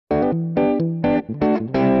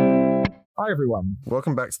Hi, everyone.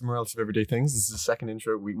 Welcome back to the Morality of Everyday Things. This is the second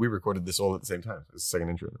intro. We recorded this all at the same time. It's the second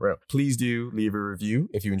intro in a row. Please do leave a review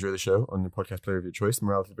if you enjoy the show on your podcast player of your choice. The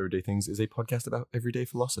Morality of Everyday Things is a podcast about everyday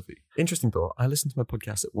philosophy. Interesting thought. I listen to my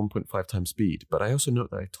podcast at 1.5 times speed, but I also note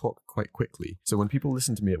that I talk quite quickly. So when people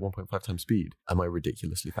listen to me at 1.5 times speed, am I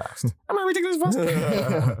ridiculously fast? Am I ridiculously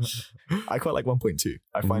fast? I quite like 1.2.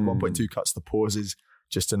 I find 1.2 cuts the pauses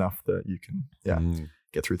just enough that you can,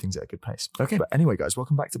 get through things at a good pace. Okay. But anyway, guys,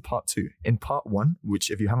 welcome back to part 2. In part 1,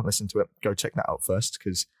 which if you haven't listened to it, go check that out first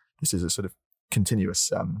because this is a sort of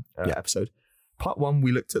continuous episode. Part 1,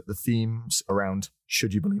 we looked at the themes around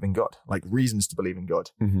should you believe in God, like reasons to believe in God.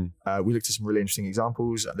 Mm-hmm. We looked at some really interesting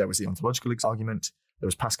examples. There was the ontological argument. There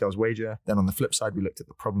was Pascal's wager. Then on the flip side, we looked at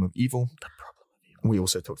the problem of evil. We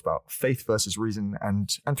also talked about faith versus reason and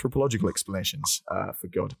anthropological explanations for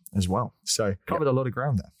God as well. So covered a lot of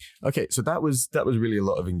ground there. Okay, so that was really a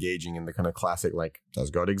lot of engaging in the kind of classic, like,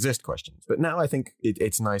 does God exist questions. But now I think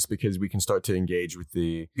it's nice because we can start to engage with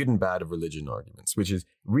the good and bad of religion arguments, which is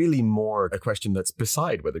really more a question that's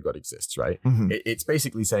beside whether God exists, right? Mm-hmm. It's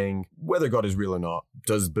basically saying whether God is real or not,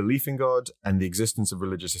 does belief in God and the existence of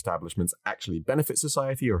religious establishments actually benefit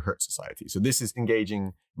society or hurt society? So this is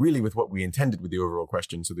engaging really with what we intended with the overall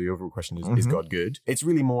question. So the overall question is God good? It's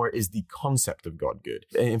really more, is the concept of God good?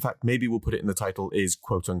 In fact, maybe we'll put it in the title, is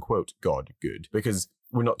quote unquote God good? Because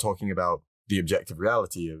we're not talking about the objective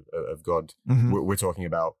reality of God. We're talking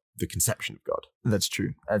about the conception of God. That's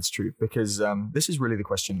true. That's true. Because this is really the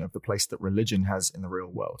question of the place that religion has in the real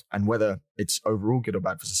world and whether it's overall good or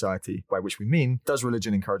bad for society, by which we mean, does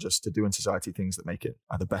religion encourage us to do in society things that make it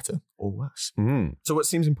either better or worse? So what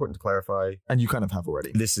seems important to clarify, and you kind of have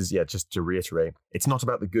already, this is, just to reiterate, it's not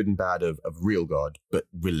about the good and bad of real God, but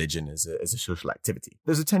religion as a social activity.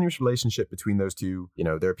 There's a tenuous relationship between those two.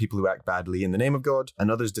 There are people who act badly in the name of God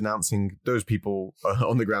and others denouncing those people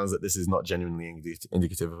on the grounds that this is not genuinely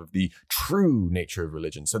indicative of the true nature of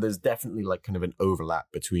religion. So there's definitely like kind of an overlap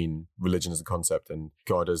between religion as a concept and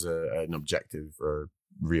God as an objective or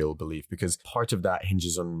real belief, because part of that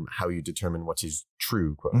hinges on how you determine what is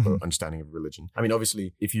true, quote unquote, understanding of religion. I mean,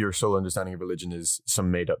 obviously, if your sole understanding of religion is some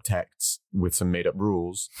made up texts with some made up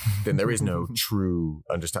rules, then there is no true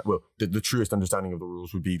understanding. Well, the truest understanding of the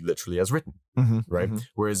rules would be literally as written, right?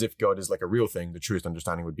 Whereas if God is like a real thing, the truest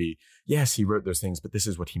understanding would be, yes, he wrote those things, but this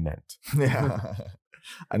is what he meant. Yeah.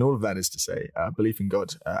 And all of that is to say, belief in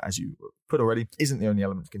God, as you put already, isn't the only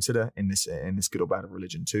element to consider in this good or bad of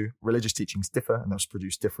religion too. Religious teachings differ and thus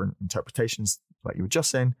produce different interpretations, like you were just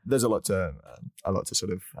saying. There's a lot to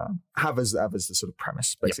sort of have as the sort of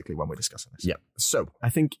premise, basically, when we're discussing this. Yeah. So I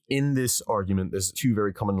think in this argument, there's two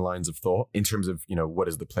very common lines of thought in terms of, what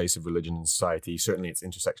is the place of religion in society, certainly its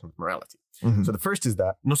intersection with morality. So the first is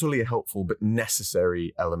that not only a helpful but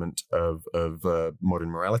necessary element of modern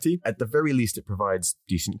morality, at the very least it provides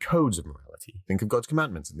decent codes of morality. Think of God's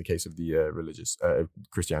commandments in the case of the religious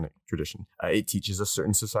Christianic tradition. It teaches us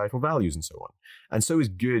certain societal values and so on. And so is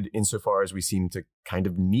good insofar as we seem to kind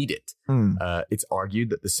of need it. It's argued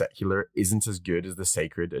that the secular isn't as good as the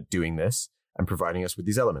sacred at doing this and providing us with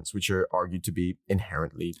these elements, which are argued to be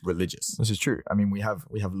inherently religious. This is true. I mean, we have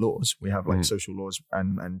laws. We have like social laws,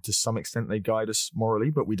 and to some extent they guide us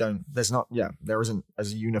morally, but there isn't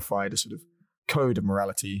as a unified a sort of code of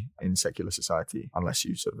morality in secular society unless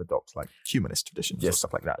you sort of adopt like humanist traditions or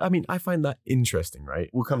stuff like that. I mean, I find that interesting, right?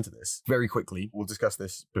 We'll come to this very quickly. We'll discuss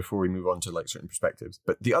this before we move on to like certain perspectives.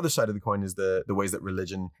 But the other side of the coin is the ways that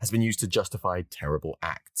religion has been used to justify terrible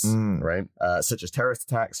acts, right? Such as terrorist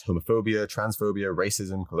attacks, homophobia, transphobia,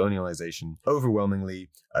 racism, colonialization.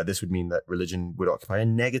 Overwhelmingly, this would mean that religion would occupy a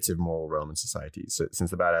negative moral realm in society,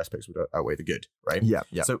 since the bad aspects would outweigh the good, right? Yeah.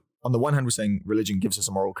 So on the one hand, we're saying religion gives us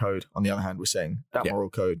a moral code. On the other hand, we're saying that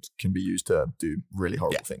moral code can be used to do really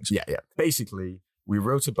horrible things. Yeah. Basically, we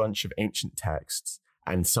wrote a bunch of ancient texts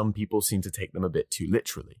and some people seem to take them a bit too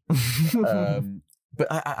literally.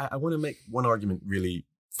 But I want to make one argument really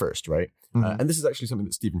first, right? And this is actually something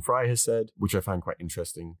that Stephen Fry has said, which I find quite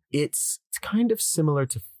interesting. It's kind of similar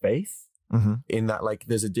to faith in that like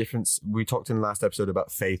there's a difference. We talked in the last episode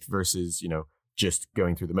about faith versus, just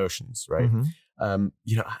going through the motions, right?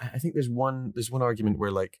 I think there's one argument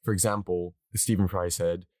where, like, for example, Stephen Fry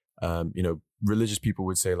said, religious people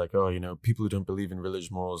would say like, people who don't believe in religious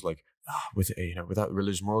morals, like, without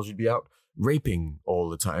religious morals, you'd be out raping all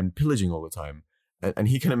the time, pillaging all the time. And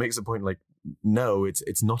he kind of makes a point like, no,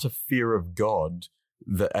 it's not a fear of God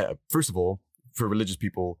that, first of all, for religious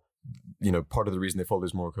people, part of the reason they follow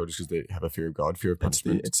this moral code is because they have a fear of God, fear of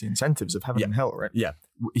punishment. It's the incentives of heaven and hell, right? Yeah.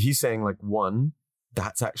 He's saying like, one,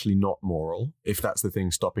 that's actually not moral if that's the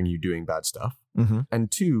thing stopping you doing bad stuff. And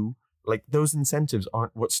two, like those incentives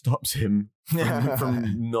aren't what stops him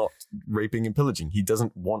from not raping and pillaging. He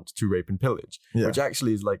doesn't want to rape and pillage, which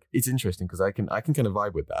actually is like, it's interesting because I can kind of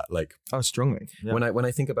vibe with that. Like, strongly. Yeah. When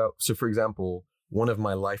I think about, so for example, one of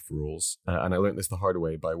my life rules, and I learned this the hard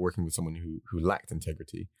way by working with someone who lacked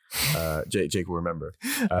integrity. Jake will remember.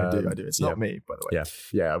 I do. It's not me, by the way.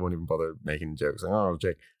 Yeah. I won't even bother making jokes. Like, oh,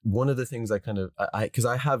 Jake. One of the things because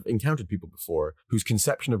I have encountered people before whose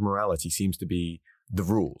conception of morality seems to be the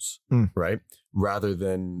rules, right? Rather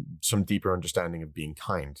than some deeper understanding of being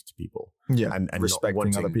kind to people. Yeah, and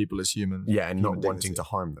respecting other people as humans. Yeah, and not wanting to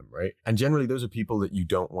harm them, right? And generally, those are people that you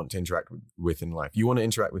don't want to interact with in life. You want to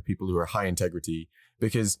interact with people who are high integrity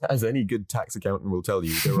because, as any good tax accountant will tell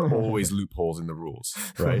you, there are always loopholes in the rules,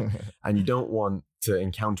 right? And you don't want to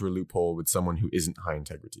encounter a loophole with someone who isn't high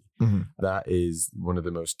integrity. That is one of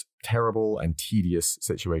the most terrible and tedious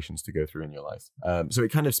situations to go through in your life. So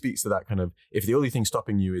it kind of speaks to that kind of, if the only thing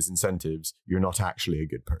stopping you is incentives, you're not actually a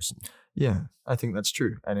good person. Yeah, I think that's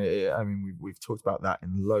true. And I mean, we've talked about that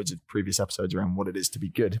in loads of previous episodes around what it is to be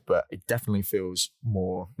good, but it definitely feels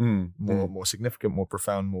more significant, more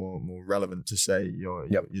profound, more relevant to say you're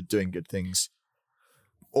doing good things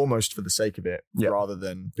almost for the sake of it rather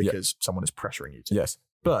than because someone is pressuring you to. Yes.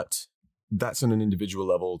 But that's on an individual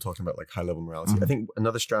level, talking about like high level morality. I think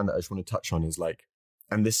another strand that I just want to touch on is like,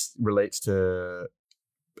 and this relates to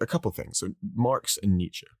a couple things. So Marx and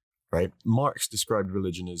Nietzsche. Right? Marx described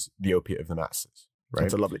religion as the opiate of the masses. Right?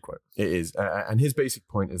 That's a lovely quote. It is. And his basic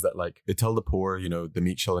point is that, like, they tell the poor, the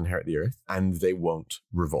meek shall inherit the earth, and they won't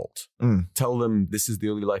revolt. Tell them this is the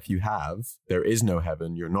only life you have. There is no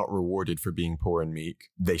heaven. You're not rewarded for being poor and meek.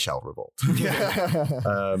 They shall revolt.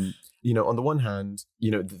 On the one hand,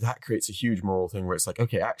 that creates a huge moral thing where it's like,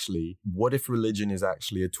 okay, actually, what if religion is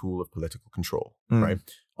actually a tool of political control, right?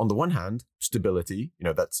 On the one hand, stability,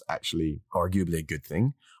 that's actually arguably a good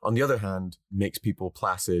thing. On the other hand, makes people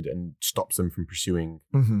placid and stops them from pursuing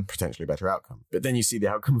potentially a better outcome. But then you see the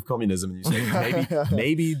outcome of communism and you say,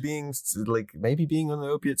 maybe being on the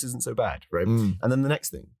opiates isn't so bad, right? And then the next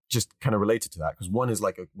thing, just kind of related to that, because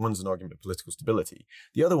one's an argument of political stability.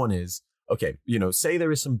 The other one is, okay, say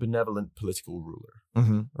there is some benevolent political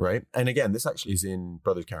ruler, right? And again, this actually is in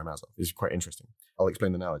Brothers Karamazov. This is quite interesting. I'll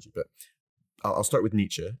explain the analogy, but I'll start with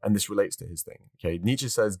Nietzsche, and this relates to his thing. Okay, Nietzsche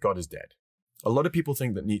says God is dead. A lot of people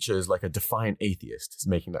think that Nietzsche is like a defiant atheist is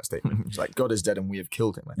making that statement. It's like God is dead and we have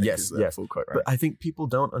killed him. I think yes. Full quote, right? But I think people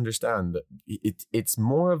don't understand that it's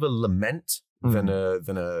more of a lament than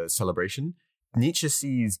a celebration. Nietzsche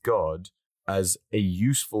sees God as a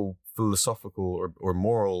useful philosophical or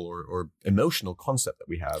moral or emotional concept that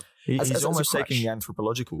we have. He's almost taking the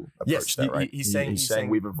anthropological approach there, right? He's saying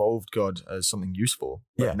we've evolved God as something useful,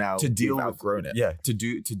 but now we've outgrown it. Yeah, to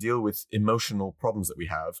deal with emotional problems that we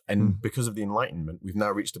have. And because of the Enlightenment, we've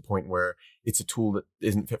now reached a point where it's a tool that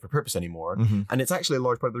isn't fit for purpose anymore. And it's actually a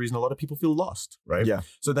large part of the reason a lot of people feel lost, right? Yeah.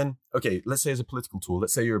 So then, okay, let's say as a political tool,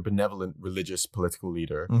 let's say you're a benevolent religious political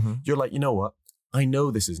leader. You're like, you know what? I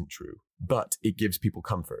know this isn't true, but it gives people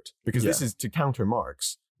comfort because this is to counter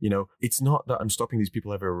Marx. It's not that I'm stopping these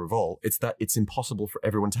people having a revolt. It's that it's impossible for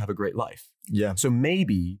everyone to have a great life. Yeah. So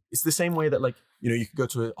maybe it's the same way that you could go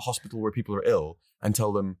to a hospital where people are ill and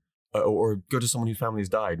tell them, or go to someone whose family has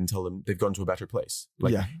died and tell them they've gone to a better place.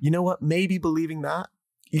 You know what? Maybe believing that,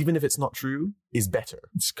 even if it's not true, is better.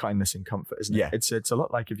 It's kindness and comfort, isn't it? It's a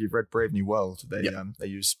lot like if you've read Brave New World, they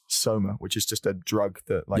use Soma, which is just a drug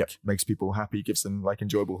that makes people happy, gives them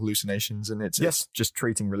enjoyable hallucinations, and it's just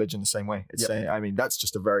treating religion the same way. It's saying, I mean, that's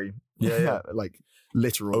just a very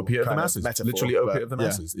literal opiate of the masses, metaphor, literally opiate of the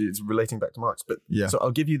masses. It's relating back to Marx, but so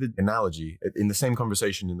I'll give you the analogy in the same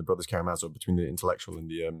conversation in the Brothers Karamazov between the intellectual and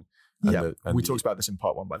the we talked about this in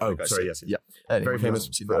part 1, by the way, guys. Sorry, yes. Yeah. Very famous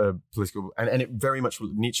political, and it very much,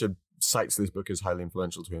 Nietzsche cites this book as highly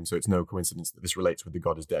influential to him, so it's no coincidence that this relates with the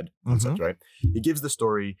God is dead concept, right? He gives the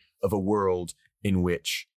story of a world in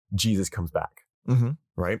which Jesus comes back,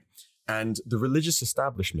 right? And the religious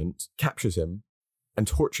establishment captures him and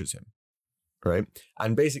tortures him, right?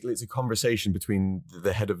 And basically it's a conversation between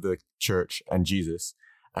the head of the church and Jesus,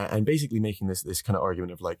 and basically making this kind of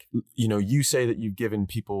argument of you say that you've given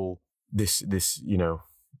people this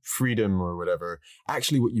freedom or whatever.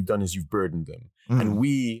 Actually, what you've done is you've burdened them. And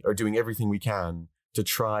we are doing everything we can to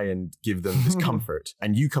try and give them this comfort.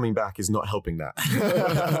 And you coming back is not helping that.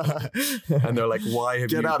 And they're like, why have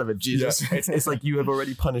Get out of it, Jesus. Yeah, it's like you have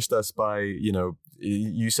already punished us by,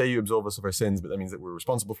 you say you absolve us of our sins, but that means that we're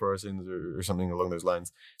responsible for our sins or something along those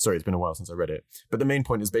lines. Sorry, it's been a while since I read it. But the main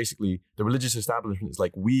point is basically the religious establishment is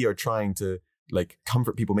we are trying to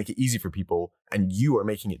comfort people, make it easy for people, and you are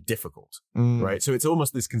making it difficult, right? So it's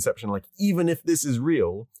almost this conception even if this is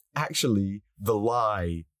real, actually the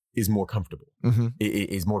lie is more comfortable. It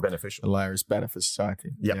is more beneficial. The liar is better for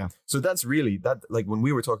society. Yeah. So that's really that. Like when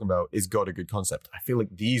we were talking about, is God a good concept? I feel like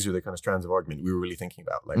these are the kind of strands of argument we were really thinking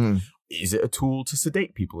about. Like, is it a tool to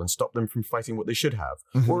sedate people and stop them from fighting what they should have?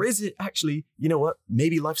 Or is it actually, you know what?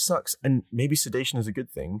 Maybe life sucks and maybe sedation is a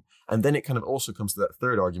good thing. And then it kind of also comes to that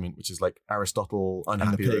third argument, which is like Aristotle,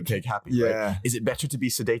 unhappy or the pig happy. Yeah. Right? Is it better to be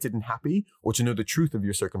sedated and happy, or to know the truth of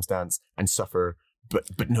your circumstance and suffer,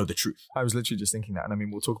 but know the truth? I was literally just thinking that, and I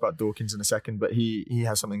mean, we'll talk about Dawkins in a second, but he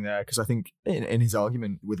has something there, because I think in his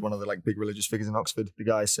argument with one of the like big religious figures in Oxford, the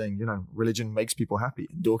guy is saying, you know, religion makes people happy.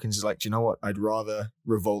 And Dawkins is like, do you know what? I'd rather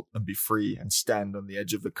revolt and be free and stand on the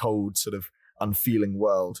edge of the cold, sort of unfeeling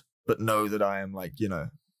world, but know that I am like, you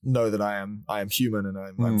know that I am human and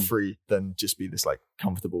I'm free, than just be this like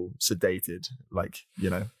comfortable, sedated, like, you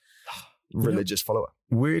know, religious follower.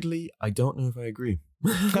 Weirdly, I don't know if I agree.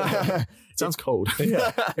 It sounds cold.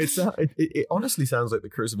 Yeah, it honestly sounds like the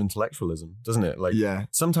curse of intellectualism, doesn't it? Like,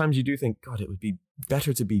 sometimes you do think, God, it would be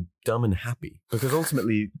better to be dumb and happy, because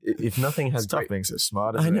ultimately, if nothing has stop being so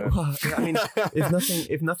smart. I know. Well, I mean,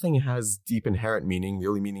 if nothing has deep inherent meaning, the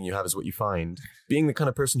only meaning you have is what you find. Being the kind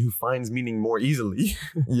of person who finds meaning more easily,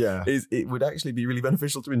 it would actually be really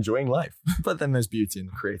beneficial to enjoying life. But then there's beauty in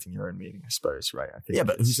creating your own meaning, I suppose, right? I think. Yeah,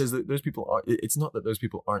 but who says that those people are? It's not that those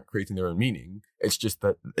people aren't creating their own meaning. It's just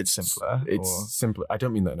that it's simpler. It's simpler. I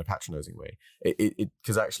don't mean that in a patronizing way.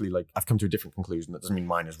 Because actually, like, I've come to a different conclusion. That doesn't mean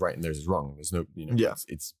mine is right and theirs is wrong. There's no,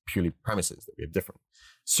 it's purely premises that we have different.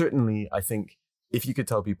 Certainly, I think if you could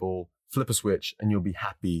tell people, flip a switch and you'll be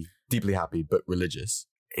happy, deeply happy, but religious,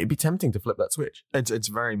 it'd be tempting to flip that switch. It's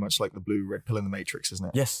very much like the blue red pill in the Matrix, isn't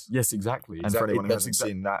it? Yes, exactly. And for anyone who hasn't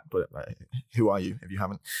seen that, but who are you if you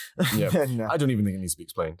haven't? Yeah, I don't even think it needs to be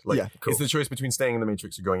explained. Like, cool. It's the choice between staying in the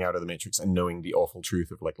Matrix or going out of the Matrix and knowing the awful truth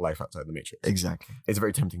of like life outside the Matrix. Exactly. It's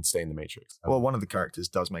very tempting to stay in the Matrix. Well, one of the characters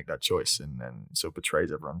does make that choice and then sort of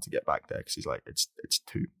betrays everyone to get back there, because he's like, it's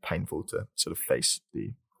too painful to sort of face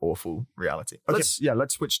the awful reality. Okay.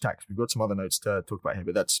 Let's switch tacks. We've got some other notes to talk about here,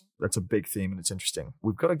 but that's a big theme and it's interesting.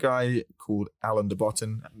 We've got a guy called Alan de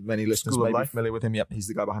Botton. Many listeners may be familiar with him. Yep, he's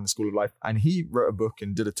the guy behind the School of Life, and he wrote a book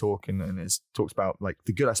and did a talk and has talked about like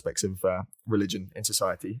the good aspects of religion in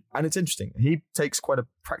society. And it's interesting. He takes quite a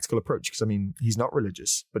practical approach, because I mean, he's not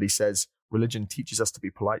religious, but he says religion teaches us to be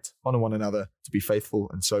polite, honor one another, to be faithful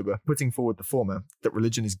and sober, putting forward the former, that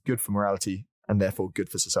religion is good for morality and therefore good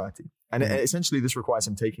for society. And essentially this requires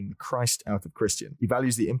him taking the Christ out of Christian. He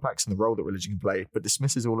values the impacts and the role that religion can play, but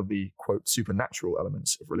dismisses all of the, quote, supernatural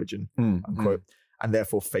elements of religion, unquote, and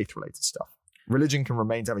therefore faith-related stuff. Religion can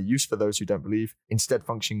remain to have a use for those who don't believe, instead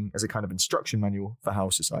functioning as a kind of instruction manual for how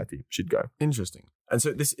society should go. Interesting. And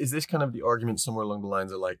so is this kind of the argument somewhere along the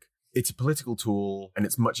lines of like, it's a political tool and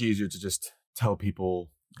it's much easier to just tell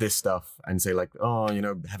people this stuff and say like, oh, you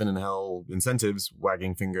know, heaven and hell, incentives,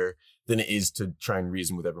 wagging finger, than it is to try and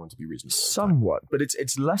reason with everyone to be reasonable. Somewhat, but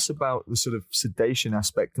it's less about the sort of sedation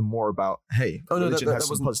aspect and more about, hey, religion has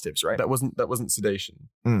some positives, right? That wasn't sedation.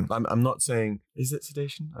 I'm not saying, is it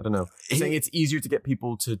sedation? I don't know. I'm saying it's easier to get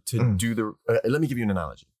people to do the, let me give you an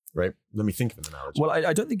analogy. Right? Let me think of an analogy. Well,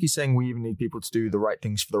 I don't think he's saying we even need people to do the right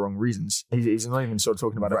things for the wrong reasons. He's not even sort of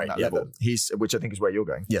talking about it on that level. Which I think is where you're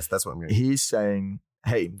going. Yes, that's what I'm going. He's saying,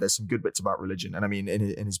 hey, there's some good bits about religion. And I mean,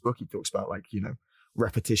 in his book, he talks about like, you know,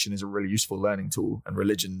 repetition is a really useful learning tool, and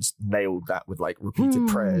religion's nailed that with like repeated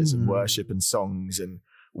prayers and worship and songs and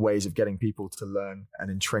ways of getting people to learn and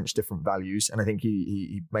entrench different values. And I think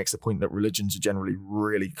he makes the point that religions are generally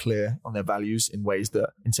really clear on their values in ways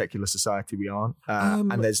that in secular society we aren't.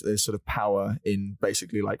 And there's sort of power in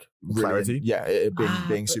basically like clarity.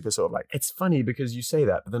 Being super sort of like. It's funny because you say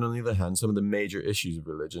that, but then on the other hand, some of the major issues of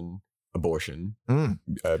religion, abortion,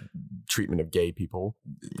 treatment of gay people.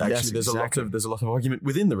 Actually, there's a lot of argument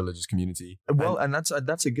within the religious community. Well, and that's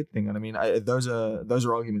a good thing. And I mean, those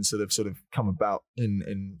are arguments that have sort of come about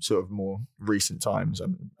in sort of more recent times.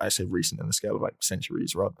 I say recent in the scale of like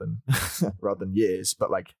centuries rather than years.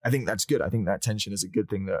 But like, I think that's good. I think that tension is a good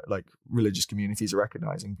thing that like religious communities are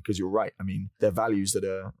recognizing, because you're right. I mean, they're values that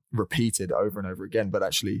are repeated over and over again, but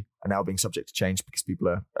actually are now being subject to change because people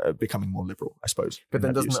are becoming more liberal, I suppose. But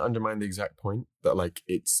then doesn't that undermine the exact point that like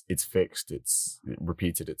it's fixed, it's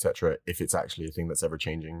repeated, etc. if it's actually a thing that's ever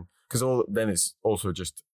changing? Because then it's also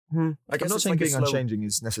just I guess I'm not saying being unchanging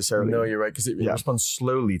is necessarily. No, you're right, because it responds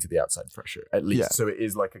slowly to the outside pressure, at least. Yeah. So it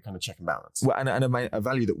is like a kind of check and balance. Well, and a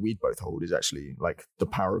value that we both hold is actually like the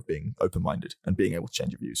power of being open-minded and being able to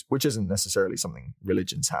change your views, which isn't necessarily something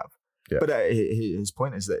religions have. Yeah. But his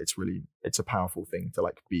point is that it's a powerful thing to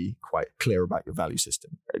like be quite clear about your value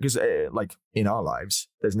system, because like in our lives,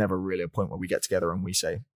 there's never really a point where we get together and we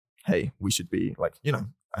say, hey, we should be like,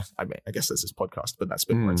 I mean, I guess there's this podcast, but that's a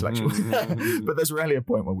bit more intellectual. But there's rarely a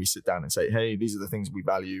point where we sit down and say, hey, these are the things we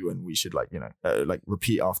value, and we should like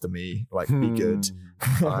repeat after me, like be good.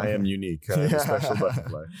 I am unique. I am a special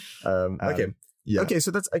butterfly. Okay. Yeah. Okay,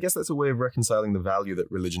 so I guess that's a way of reconciling the value that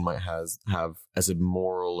religion might have as a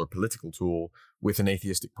moral or political tool with an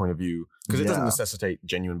atheistic point of view, because it doesn't necessitate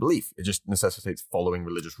genuine belief. It just necessitates following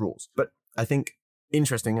religious rules. But I think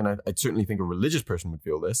interesting, and I certainly think a religious person would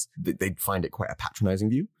feel this, they'd find it quite a patronizing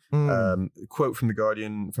view. Quote from a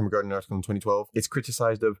Guardian article in 2012, it's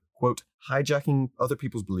criticized of, quote, hijacking other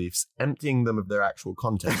people's beliefs, emptying them of their actual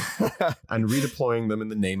content, and redeploying them in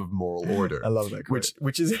the name of moral order. I love that quote.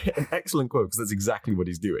 Which is an excellent quote, because that's exactly what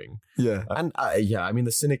he's doing. Yeah. And I mean,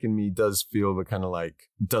 the cynic in me does feel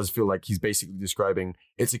like he's basically describing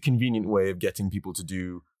it's a convenient way of getting people to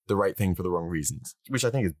do the right thing for the wrong reasons, which I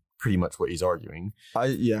think is pretty much what he's arguing. I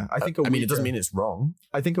think it doesn't mean it's wrong.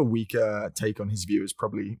 I think a weaker take on his view is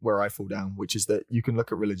probably where I fall down, which is that you can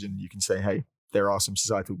look at religion, you can say, hey, there are some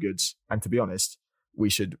societal goods, and to be honest, we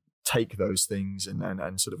should take those things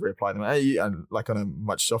and sort of reapply them. And like on a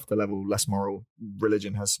much softer level, less moral,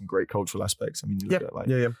 religion has some great cultural aspects. I mean, you look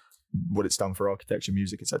at what it's done for architecture,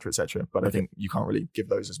 music, etc., etc. But I think you can't really give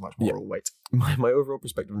those as much moral weight. My overall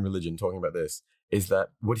perspective on religion, talking about this, is that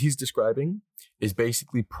what he's describing is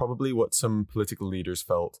basically probably what some political leaders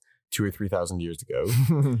felt 2,000 or 3,000 years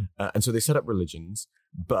ago. And so they set up religions,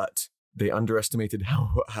 but they underestimated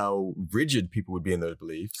how rigid people would be in those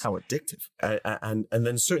beliefs. How addictive. And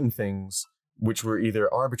then certain things which were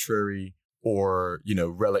either arbitrary or,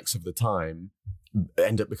 relics of the time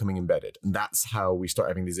end up becoming embedded. And that's how we start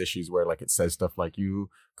having these issues where like it says stuff like you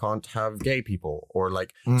can't have gay people, or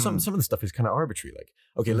like some of the stuff is kind of arbitrary. Like,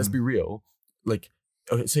 okay, let's be real. Like,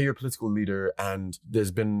 okay, say you're a political leader and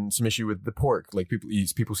there's been some issue with the pork. Like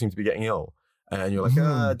people seem to be getting ill, and you're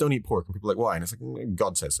like, don't eat pork. And people are like, why? And it's like,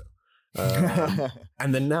 God says so.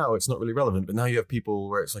 And then now it's not really relevant, but now you have people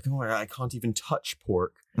where it's like, oh, I can't even touch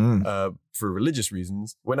pork for religious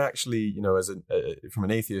reasons, when actually, as from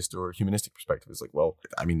an atheist or humanistic perspective, it's like, well,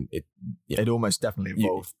 I mean, it almost definitely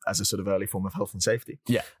evolved as a sort of early form of health and safety.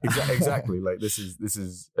 Yeah, exactly. Like this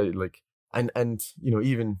is like, and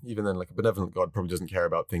even then, like a benevolent God probably doesn't care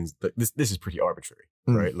about things that this is pretty arbitrary,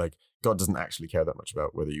 right? Like God doesn't actually care that much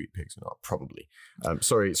about whether you eat pigs or not, probably.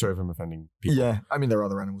 Sorry if I'm offending people. Yeah, I mean, there are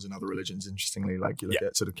other animals in other religions, interestingly, like you look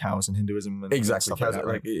at sort of cows in Hinduism and exactly. stuff like that,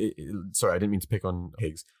 right? Sorry, I didn't mean to pick on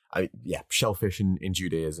pigs. Shellfish in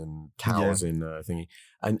Judaism, cows in thingy,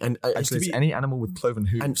 and actually, it's any animal with cloven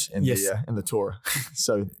hooves in the Torah.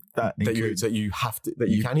 So that includes that you have to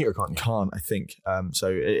you can eat or can't eat. Can't, I think.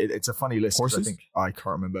 So it's a funny list. Horses? I think I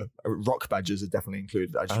can't remember. Rock badgers are definitely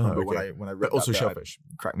included. I just remember when I read but also that shellfish.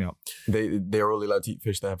 Cracked me up. They are only allowed to eat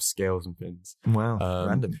fish that have scales and fins. Wow,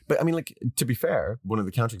 random. But I mean, like, to be fair, one of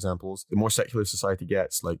the counterexamples, the more secular society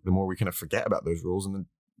gets, like the more we kind of forget about those rules, and then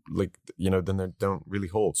then they don't really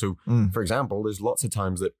hold. So, for example, there's lots of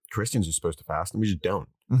times that Christians are supposed to fast and we just don't.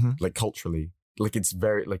 Like culturally, like it's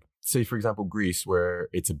very like, say for example, Greece, where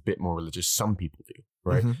it's a bit more religious. Some people do,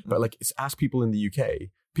 right? But like, ask people in the UK.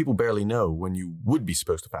 People barely know when you would be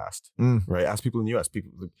supposed to fast, right? Ask people in the US.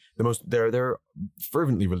 People, there are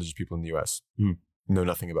fervently religious people in the US who know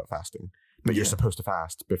nothing about fasting. But you're supposed to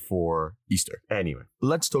fast before Easter. Anyway,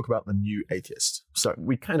 let's talk about the new atheists. So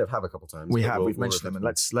we kind of have a couple times. We've mentioned them, and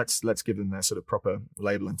let's give them their sort of proper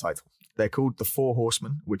label and title. They're called the Four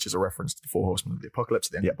Horsemen, which is a reference to the Four Horsemen of the Apocalypse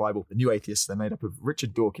at the end of the Bible. The new atheists, they're made up of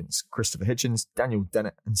Richard Dawkins, Christopher Hitchens, Daniel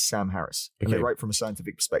Dennett, and Sam Harris. And they write from a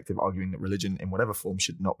scientific perspective, arguing that religion in whatever form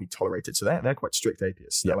should not be tolerated. So they're quite strict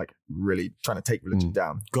atheists. They're like really trying to take religion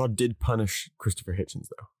down. God did punish Christopher Hitchens,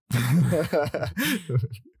 though.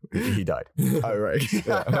 He died. Oh, right.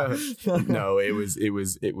 No, it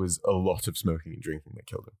was a lot of smoking and drinking that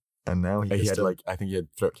killed him. And now I think he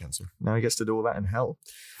had throat cancer. Now he gets to do all that in hell.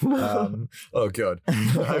 Oh God,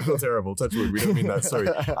 I feel terrible. Touch wood. We don't mean that. Sorry.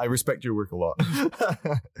 I respect your work a lot.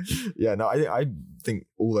 Yeah, no, I think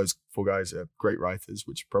all those four guys are great writers,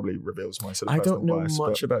 which probably reveals my sort of personal bias. I don't know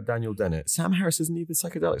much about Daniel Dennett. Sam Harris, isn't he the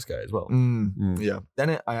psychedelics guy as well? Yeah,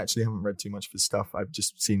 Dennett, I actually haven't read too much of his stuff. I've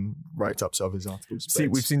just seen write-ups of his articles. See,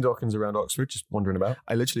 we've seen Dawkins around Oxford, just wandering about.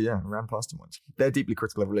 I literally, ran past him once. They're deeply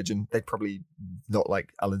critical of religion. They'd probably not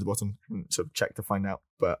like Alan de Botton, sort of check to find out.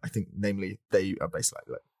 But I think, namely, they are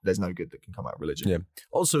basically like, there's no good that can come out of religion. Yeah.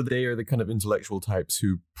 Also, they are the kind of intellectual types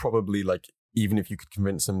who probably, like, even if you could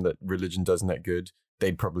convince them that religion does net good,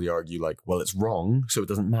 they'd probably argue like, well, it's wrong, so it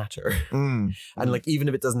doesn't matter. And like, even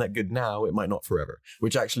if it does net good now, it might not forever,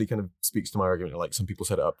 which actually kind of speaks to my argument. Like, some people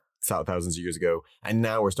set it up thousands of years ago. And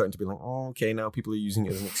now we're starting to be like, oh, okay, now people are using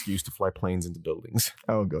it as an excuse to fly planes into buildings.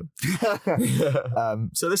 Oh, God.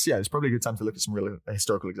 So it's probably a good time to look at some real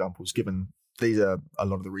historical examples, given these are a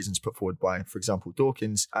lot of the reasons put forward by, for example,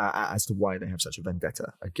 Dawkins, as to why they have such a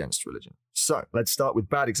vendetta against religion. So let's start with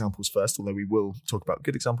bad examples first, although we will talk about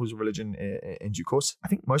good examples of religion in due course. I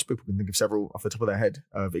think most people can think of several off the top of their head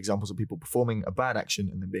of examples of people performing a bad action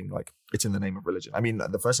and then being like, it's in the name of religion. I mean,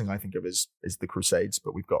 the first thing I think of is the Crusades,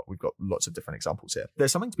 but we've got lots of different examples here.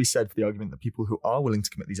 There's something to be said for the argument that people who are willing to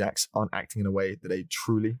commit these acts aren't acting in a way that a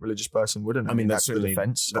truly religious person wouldn't. I mean, that's the certainly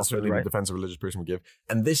defense. That's certainly the defense a religious person would give.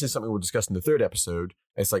 And this is something we'll discuss in the third episode.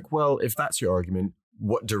 It's like, well, if that's your argument,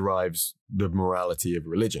 what derives the morality of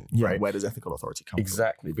religion, right? Where does ethical authority come from?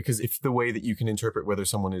 Exactly. Because if the way that you can interpret whether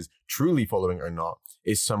someone is truly following or not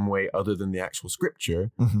is some way other than the actual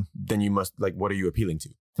scripture, then you must, like, what are you appealing to?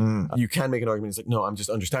 You can make an argument. It's like, no, I'm just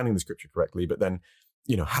understanding the scripture correctly. But then,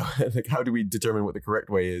 how do we determine what the correct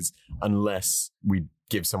way is unless we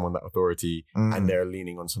give someone that authority and they're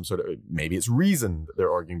leaning on some sort of, maybe it's reason that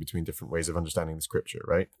they're arguing between different ways of understanding the scripture,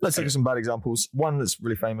 right? Let's look at some bad examples. One that's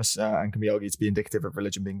really famous and can be argued to be indicative of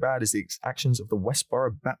religion being bad is the actions of the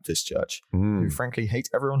Westboro Baptist Church, who frankly hate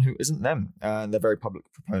everyone who isn't them. And they're very public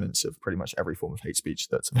proponents of pretty much every form of hate speech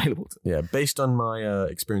that's available to them. Yeah, based on my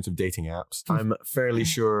experience of dating apps, I'm fairly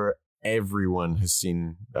sure everyone has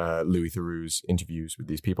seen Louis Theroux's interviews with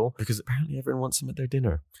these people, because apparently everyone wants him at their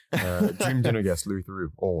dinner. Dream dinner guest, Louis Theroux,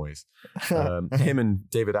 always. Him and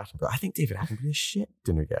David Attenborough. I think David Attenborough is a shit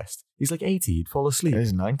dinner guest. He's like 80, he'd fall asleep.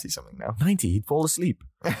 He's 90-something now. 90, he'd fall asleep.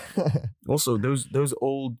 Also, those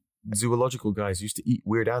old zoological guys used to eat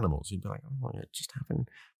weird animals. You'd be like, oh, just having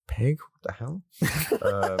pig? What the hell?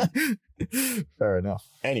 Fair enough.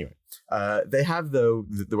 Anyway, they have, though,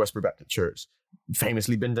 the Westboro Baptist Church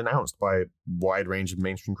famously been denounced by a wide range of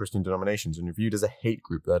mainstream Christian denominations and viewed as a hate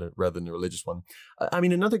group rather than a religious one. I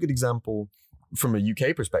mean, another good example from a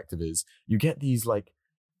UK perspective is you get these like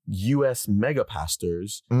US mega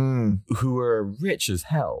pastors who are rich as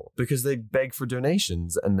hell because they beg for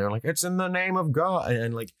donations and they're like, it's in the name of God.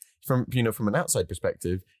 And like from an outside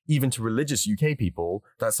perspective, even to religious UK people,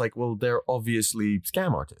 that's like, well, they're obviously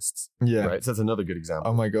scam artists. Yeah. Right. So that's another good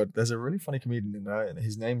example. Oh my God. There's a really funny comedian in there and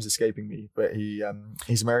his name's escaping me, but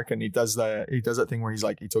he's American. He does that thing where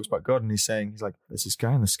he talks about God and he's like, there's this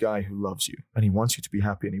guy in the sky who loves you and he wants you to be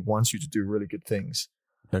happy and he wants you to do really good things.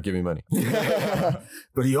 Now give me money.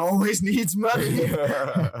 But he always needs money.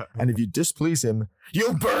 And if you displease him,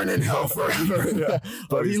 you'll burn in hell forever.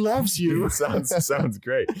 But he loves you. Sounds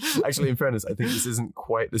great. Actually, in fairness, I think this isn't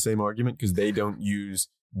quite the same argument because they don't use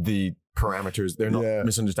the parameters. They're not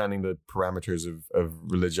misunderstanding the parameters of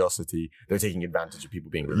religiosity. They're taking advantage of people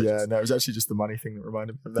being religious. Yeah, no, it was actually just the money thing that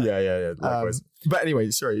reminded me of that. Yeah. Likewise. But anyway,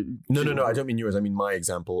 sorry. No. I don't mean yours. I mean my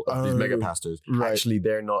example of these mega pastors. Right. Actually,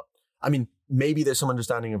 they're not. I mean, maybe there's some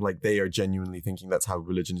understanding of like they are genuinely thinking that's how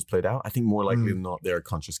religion is played out. I think more likely than not, they're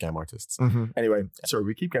conscious scam artists. Anyway, sorry,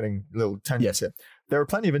 we keep getting little tangents here. There are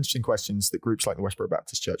plenty of interesting questions that groups like the Westboro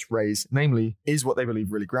Baptist Church raise. Namely, is what they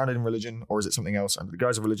believe really grounded in religion, or is it something else under the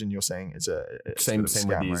guise of religion? You're saying it's same with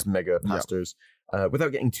these mega pastors.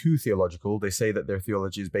 Without getting too theological, they say that their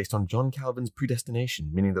theology is based on John Calvin's predestination,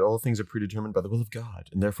 meaning that all things are predetermined by the will of God,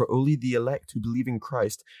 and therefore only the elect who believe in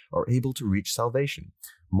Christ are able to reach salvation.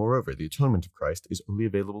 Moreover, the atonement of Christ is only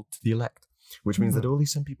available to the elect, which means that only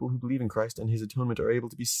some people who believe in Christ and his atonement are able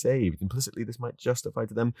to be saved. Implicitly, this might justify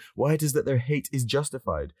to them why it is that their hate is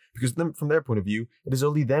justified, because from their point of view, it is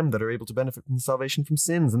only them that are able to benefit from the salvation from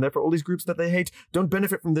sins, and therefore all these groups that they hate don't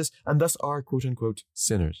benefit from this, and thus are quote-unquote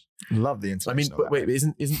sinners. Love the intonation. I mean, but wait,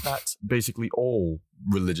 isn't that basically all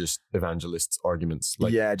religious evangelists' arguments?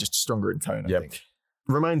 Like, yeah, just stronger in tone, I think.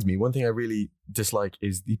 Reminds me, one thing I really dislike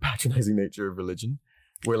is the patronizing nature of religion,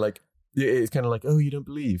 where like, it's kind of like, oh, you don't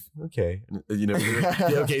believe. Okay. And,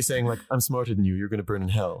 the okay saying like, I'm smarter than you. You're going to burn in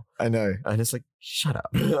hell. I know. And it's like, shut up.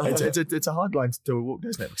 It's a hard line to walk,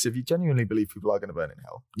 isn't it? Because if you genuinely believe people are going to burn in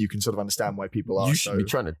hell, you can sort of understand why people are be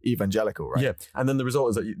trying to evangelical, right? Yeah. And then the result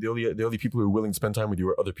is that the only people who are willing to spend time with you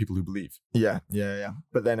are other people who believe. Yeah.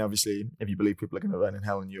 But then obviously, if you believe people are going to burn in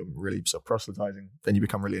hell and you're really sort of proselytizing, then you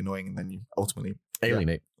become really annoying and then you ultimately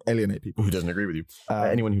alienate people who doesn't agree with you.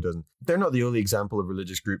 Anyone who doesn't. They're not the only example of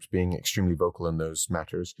religious groups being extremely vocal in those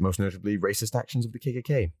matters. Most notably, racist actions of the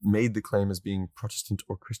KKK made the claim as being Protestant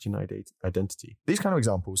or Christian identity. These kind of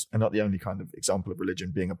examples are not the only kind of example of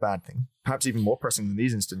religion being a bad thing. Perhaps even more pressing than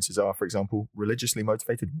these instances are, for example, religiously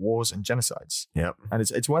motivated wars and genocides. Yeah. And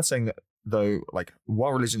it's worth saying that though, like,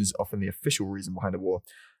 while religion is often the official reason behind a war,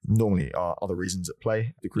 normally are other reasons at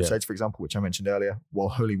play. The Crusades, for example, which I mentioned earlier, while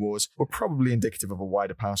holy wars were probably indicative of a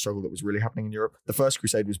wider power struggle that was really happening in Europe. The First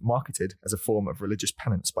Crusade was marketed as a form of religious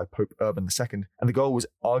penance by Pope Urban II, and the goal was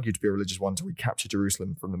argued to be a religious one to recapture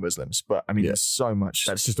Jerusalem from the Muslims. But I mean, there's so much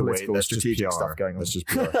political, strategic stuff going on. That's just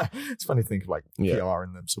PR. It's funny to think of like PR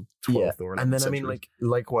in the sort of 12th or 11th and then century. I mean, like,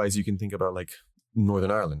 likewise, you can think about like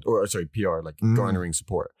Northern Ireland, or sorry, PR, like garnering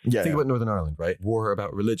support. Think about Northern Ireland, right? War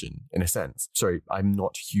about religion, in a sense. Sorry, I'm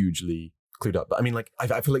not hugely clued up, but I mean, like,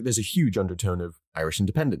 I feel like there's a huge undertone of Irish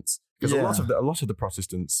independence, because a lot of the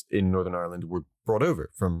Protestants in Northern Ireland were brought over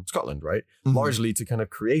from Scotland, right? Largely to kind of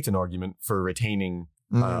create an argument for retaining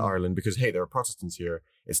Ireland, because hey, there are Protestants here.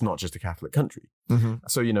 It's not just a Catholic country.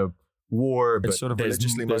 So, you know, war, but it's sort of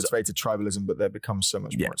religiously motivated tribalism, but there becomes so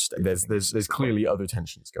much more at stake. There's clearly other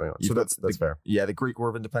tensions going on. So that's fair. Yeah, the Greek War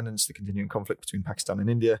of Independence, the continuing conflict between Pakistan and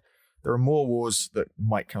India. There are more wars that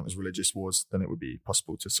might count as religious wars than it would be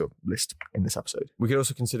possible to sort of list in this episode. We could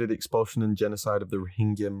also consider the expulsion and genocide of the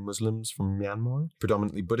Rohingya Muslims from Myanmar,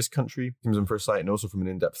 predominantly Buddhist country. Seems on first sight, and also from an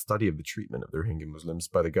in-depth study of the treatment of the Rohingya Muslims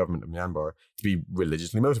by the government of Myanmar, to be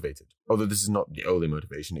religiously motivated. Although this is not the only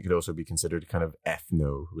motivation, it could also be considered a kind of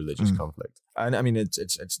ethno-religious conflict. And I mean,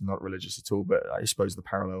 it's not religious at all, but I suppose the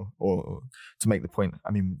parallel, or to make the point, I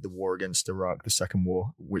mean, the war against Iraq, the second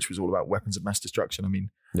war, which was all about weapons of mass destruction. I mean,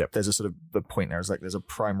 there's a sort of, the point there is like there's a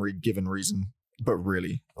primary given reason, but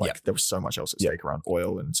really, like, there was so much else at stake around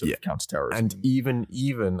oil and sort of counterterrorism. And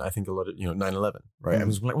even I think a lot of, 9/11, right? I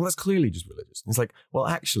was like, well, that's clearly just religious. And it's like, well,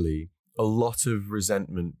 actually, a lot of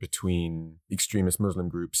resentment between extremist Muslim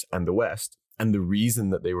groups and the West, and the reason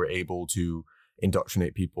that they were able to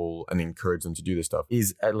indoctrinate people and encourage them to do this stuff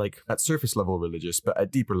is at surface level religious, but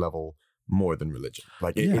at deeper level more than religion.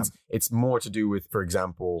 Like it's more to do with, for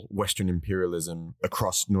example, Western imperialism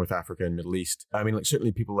across North Africa and Middle East. I mean, like,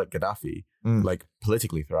 certainly people like Gaddafi, like,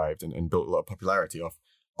 politically thrived and built a lot of popularity off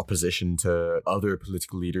opposition to other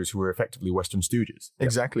political leaders who were effectively Western stooges.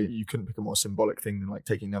 Exactly. You couldn't pick a more symbolic thing than like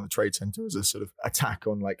taking down the Trade Center as a sort of attack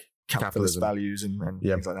on like capitalist values and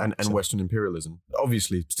things like that. And Western imperialism.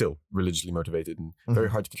 Obviously still religiously motivated and very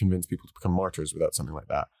hard to convince people to become martyrs without something like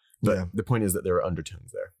that. But the point is that there are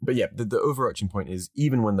undertones there. But yeah, the overarching point is,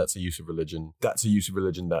 even when that's a use of religion, that's a use of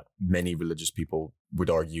religion that many religious people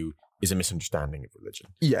would argue is a misunderstanding of religion.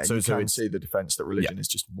 Yeah, so you can see the defense that religion is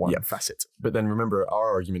just one facet. But then remember,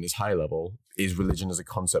 our argument is high level. Is religion as a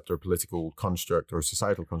concept or political construct or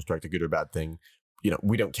societal construct a good or bad thing?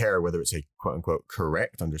 We don't care whether it's a quote unquote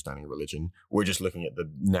correct understanding of religion. We're just looking at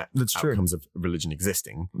the net outcomes of religion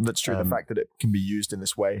existing. That's true. The fact that it can be used in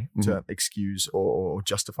this way to excuse or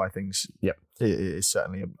justify things is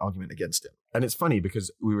certainly an argument against it. And it's funny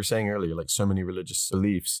because we were saying earlier, like, so many religious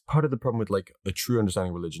beliefs, part of the problem with like a true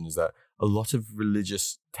understanding of religion is that a lot of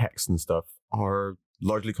religious texts and stuff are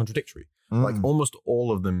largely contradictory. Like, almost all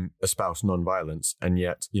of them espouse non-violence, and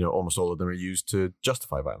yet, almost all of them are used to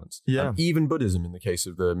justify violence. Yeah. And even Buddhism, in the case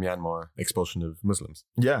of the Myanmar expulsion of Muslims.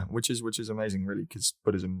 Yeah, which is amazing, really, because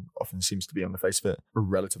Buddhism often seems to be, on the face of it, a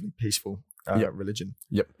relatively peaceful religion.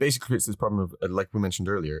 Yep. Basically, it's this problem of, like we mentioned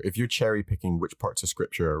earlier, if you're cherry picking which parts of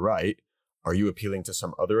scripture are right, are you appealing to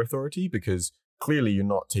some other authority? Because clearly you're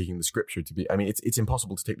not taking the scripture to be, I mean, it's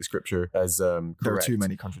impossible to take the scripture as correct. There are too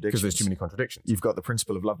many contradictions. Because there's too many contradictions. You've got the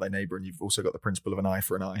principle of love thy neighbor, and you've also got the principle of an eye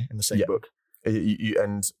for an eye in the same book.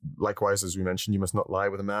 And likewise, as we mentioned, you must not lie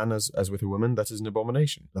with a man as with a woman. That is an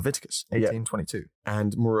abomination. Leviticus 18:22.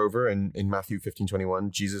 And moreover, in Matthew 15:21,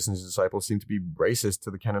 Jesus and his disciples seem to be racist to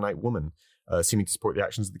the Canaanite woman, seeming to support the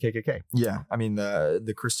actions of the KKK. Yeah, I mean,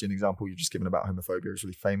 the Christian example you've just given about homophobia is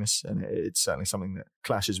really famous, and it's certainly something that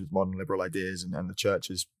clashes with modern liberal ideas, and the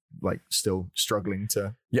church is like still struggling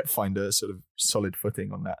to find a sort of solid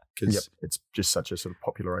footing on that, because it's just such a sort of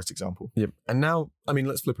popularized example. Yep. And now, I mean,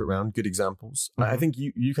 let's flip it around. Good examples. I think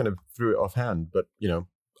you kind of threw it offhand, but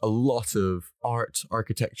a lot of art,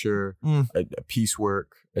 architecture,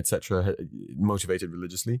 piecework, etc., motivated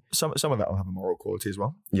religiously. Some of that will have a moral quality as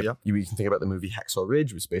well. Yeah. You can think about the movie Hacksaw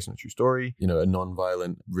Ridge, which is based on a true story. A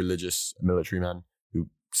non-violent religious military man who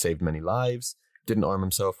saved many lives, didn't arm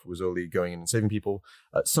himself, was only going in and saving people.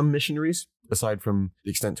 Some missionaries, aside from the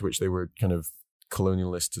extent to which they were kind of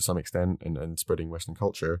colonialist to some extent and spreading Western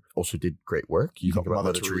culture, also did great work. You think about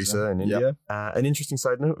Mother Teresa in India. An interesting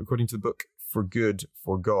side note, according to the book For Good,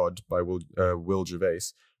 For God by Will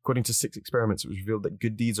Gervais, According to 6 experiments, it was revealed that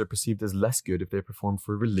good deeds are perceived as less good if they're performed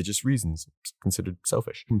for religious reasons. It's considered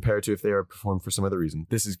selfish compared to if they are performed for some other reason.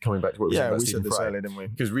 This is coming back to what we said about Stephen Fry. Earlier, didn't we?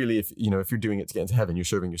 Because really, if you're doing it to get into heaven, you're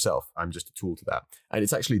serving yourself. I'm just a tool to that. And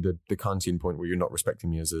it's actually the Kantian point where you're not respecting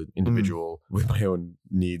me as an individual with my own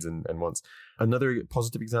needs and wants. Another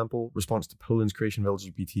positive example, response to Poland's creation of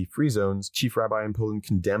LGBT-free zones. Chief rabbi in Poland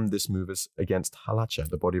condemned this move against halacha,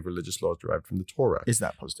 the body of religious laws derived from the Torah. Is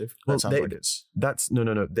that positive? Well, that sounds like it's...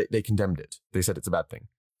 No. They condemned it. They said it's a bad thing.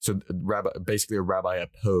 So basically a rabbi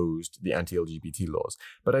opposed the anti-LGBT laws.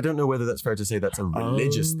 But I don't know whether that's fair to say that's a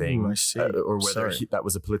religious thing I see. Or whether that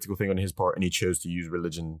was a political thing on his part and he chose to use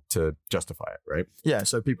religion to justify it, right? Yeah,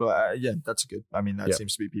 so people, that's good. I mean, that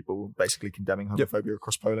seems to be people basically condemning homophobia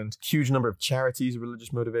across Poland. Huge number of charities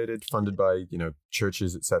religious motivated, funded by,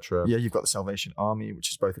 churches, etc. Yeah, you've got the Salvation Army, which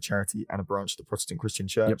is both a charity and a branch of the Protestant Christian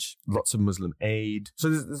Church. Yep. Lots of Muslim aid. So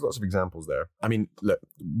there's lots of examples there. I mean, look,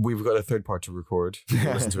 we've got a third part to record.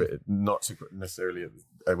 Listen to it, not necessarily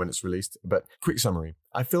when it's released, but quick summary.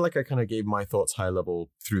 I feel like I kind of gave my thoughts high level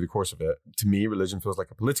through the course of it. To me, religion feels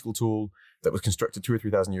like a political tool that was constructed 2,000 or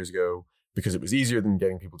 3,000 years ago because it was easier than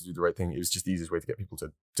getting people to do the right thing. It was just the easiest way to get people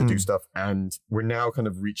to do stuff. And we're now kind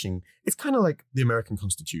of reaching, it's kind of like the American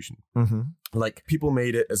Constitution. Mm-hmm. Like people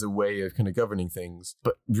made it as a way of kind of governing things.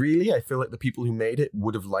 But really, I feel like the people who made it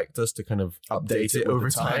would have liked us to kind of update it over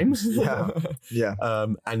time. Yeah.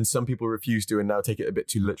 And some people refuse to and now take it a bit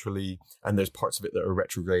too literally. And there's parts of it that are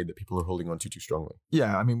retrograde that people are holding on to too strongly.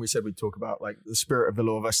 Yeah. I mean, we said we'd talk about like the spirit of the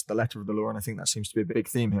law versus the letter of the law. And I think that seems to be a big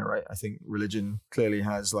theme here, right? I think religion clearly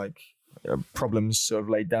has like problems sort of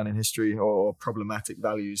laid down in history or problematic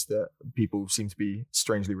values that people seem to be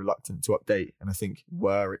strangely reluctant to update. And I think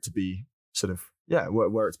were it to be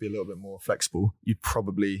were it to be a little bit more flexible, you'd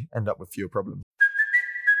probably end up with fewer problems.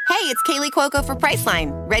 Hey, it's Kaylee Cuoco for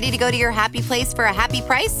Priceline. Ready to go to your happy place for a happy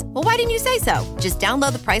price? Well, why didn't you say so? Just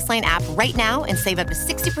download the Priceline app right now and save up to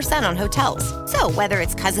 60% on hotels. So whether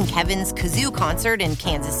it's Cousin Kevin's Kazoo Concert in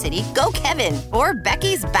Kansas City, go Kevin, or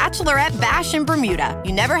Becky's Bachelorette Bash in Bermuda,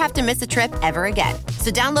 you never have to miss a trip ever again.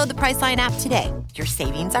 So download the Priceline app today. Your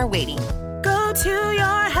savings are waiting. Go to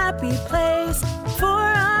your happy place for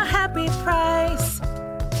a happy price.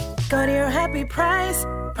 Go to your happy price,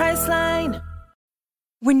 Priceline.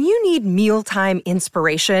 When you need mealtime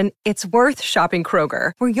inspiration, it's worth shopping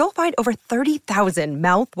Kroger, where you'll find over 30,000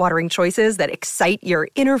 mouth-watering choices that excite your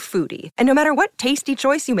inner foodie. And no matter what tasty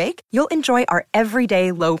choice you make, you'll enjoy our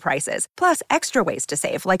everyday low prices, plus extra ways to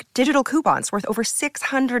save, like digital coupons worth over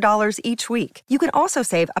 $600 each week. You can also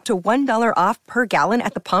save up to $1 off per gallon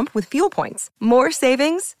at the pump with fuel points. More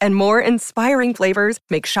savings and more inspiring flavors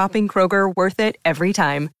make shopping Kroger worth it every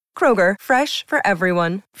time. Kroger, fresh for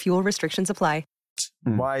everyone. Fuel restrictions apply.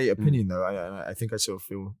 My opinion, though, I think I sort of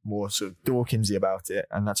feel more sort of Dawkinsy about it,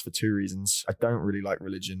 and that's for 2 reasons. I don't really like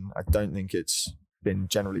religion. I don't think it's been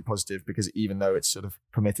generally positive, because even though it's sort of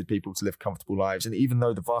permitted people to live comfortable lives, and even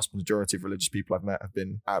though the vast majority of religious people I've met have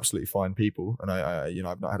been absolutely fine people, and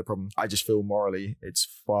I've not had a problem, I just feel morally it's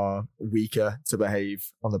far weaker to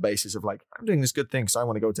behave on the basis of like, I'm doing this good thing because I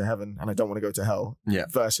want to go to heaven and I don't want to go to hell. Yeah.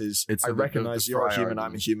 Versus I recognize you're a human,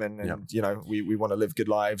 I'm a human, and we want to live good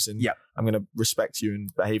lives, and I'm going to respect you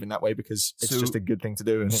and behave in that way because it's just a good thing to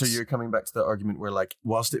do. And so you're coming back to the argument where, like,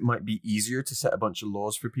 whilst it might be easier to set a bunch of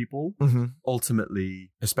laws for people,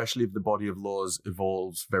 ultimately, especially if the body of laws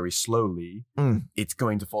evolves very slowly, it's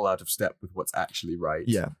going to fall out of step with what's actually right.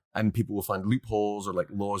 Yeah. And people will find loopholes or like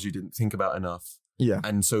laws you didn't think about enough. Yeah.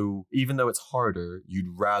 And so even though it's harder, you'd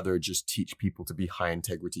rather just teach people to be high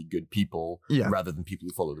integrity, good people, rather than people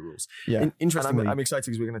who follow the rules. Yeah. Interestingly, I'm excited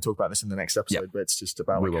because we're going to talk about this in the next episode, but it's just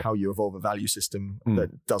about like how you evolve a value system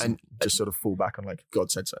that doesn't just sort of fall back on like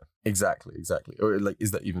God said so. Exactly. Or like,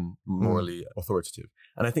 is that even morally authoritative?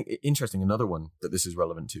 And I think interesting, another one that this is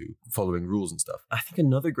relevant to, following rules and stuff. I think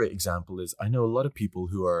another great example is, I know a lot of people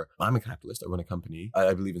who are, I'm a capitalist, I run a company,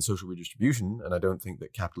 I believe in social redistribution, and I don't think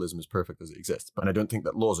that capitalism is perfect as it exists, but I don't think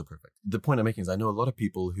that laws are perfect. The point I'm making is I know a lot of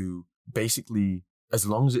people who basically, as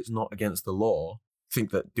long as it's not against the law,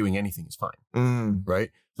 think that doing anything is fine, right?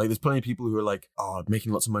 Like there's plenty of people who are like, oh,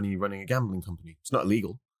 making lots of money running a gambling company. It's not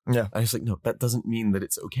illegal. Yeah. And it's like, no, that doesn't mean that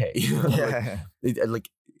it's okay.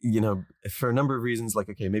 For a number of reasons, like,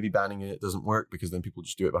 okay, maybe banning it doesn't work because then people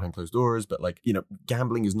just do it behind closed doors. But like,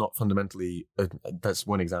 gambling is not fundamentally, that's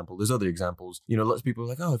one example. There's other exampls. Lots of people are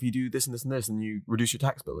like, oh, if you do this and this and this and you reduce your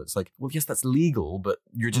tax bill, it's like, well, yes, that's legal, but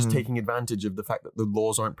you're just taking advantage of the fact that the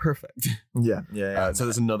laws aren't perfect. So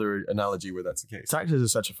there's another analogy where that's the case. Taxes are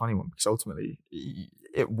such a funny one because ultimately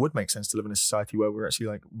it would make sense to live in a society where we're actually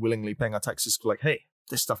like willingly paying our taxes for like, hey,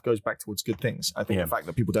 this stuff goes back towards good things. I think the fact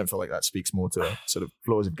that people don't feel like that speaks more to sort of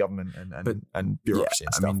flaws of government and bureaucracy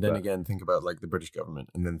and stuff. I mean, then again, think about like the British government,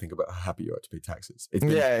 and then think about how happy you are to pay taxes.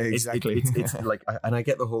 Exactly. It's like, and I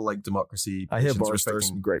get the whole like democracy. I hear Boris throws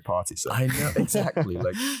some great parties. So. I know, exactly.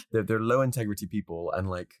 Like they're low integrity people, and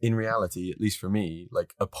like in reality, at least for me,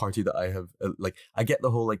 like a party that I have, like I get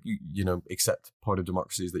the whole like you know, accept part of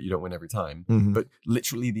democracy is that you don't win every time, but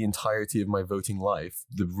literally the entirety of my voting life,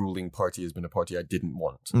 the ruling party has been a party I didn't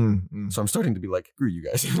want. So I'm starting to be like, screw you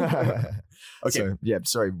guys. Okay.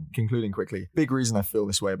 So, concluding quickly, big reason I feel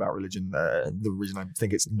this way about religion, the reason I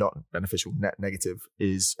think it's not beneficial, net negative,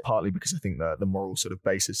 is partly because I think that the moral sort of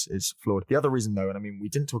basis is flawed. The other reason though, and I mean, we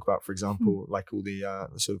didn't talk about, for example, like all the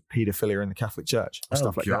sort of paedophilia in the Catholic Church,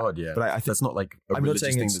 stuff like that. Yeah. But I think that's not like a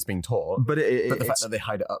religious thing that's being taught, but the fact that they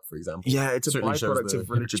hide it up, for example. Yeah, it's a byproduct of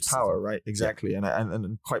religious power, right? Exactly.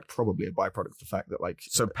 And quite probably a byproduct of the fact that like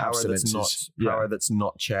power that's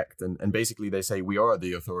not checked, and basically they say we are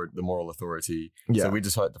the moral authority, so we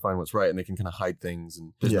just have to find what's right, and they can kind of hide things,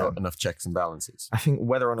 and there's not enough checks and balances. I think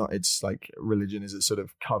whether or not it's like religion is a sort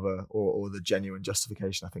of cover or the genuine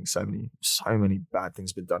justification, I think so many bad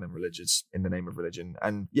things have been done in the name of religion,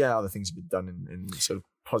 and other things have been done in sort of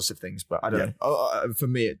positive things, but I don't know. For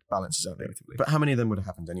me, it balances out negatively. But how many of them would have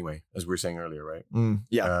happened anyway, as we were saying earlier, right?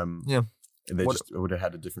 They just would have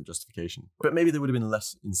had a different justification. But maybe there would have been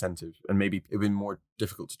less incentive, and maybe it would have been more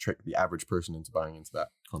difficult to trick the average person into buying into that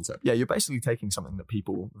concept. Yeah, you're basically taking something that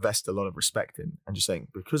people vest a lot of respect in and just saying,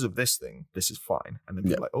 because of this thing, this is fine. And then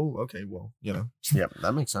people are like, oh, okay, well, you know. Yeah,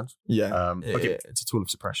 that makes sense. Yeah. It's a tool of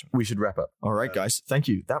suppression. We should wrap up. All right, guys. Thank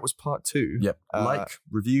you. That was part 2. Yep. Like,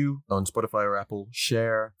 review on Spotify or Apple,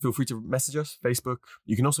 share. Feel free to message us, Facebook.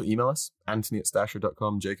 You can also email us,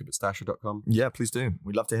 Anthony@Stasher.com, Jacob@Stasher.com. Yeah, please do.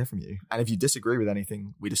 We'd love to hear from you. And if you disagree with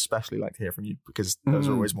anything, we'd especially like to hear from you, because those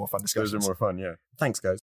are always more fun discussions. Those are more fun, yeah. Thanks, guys.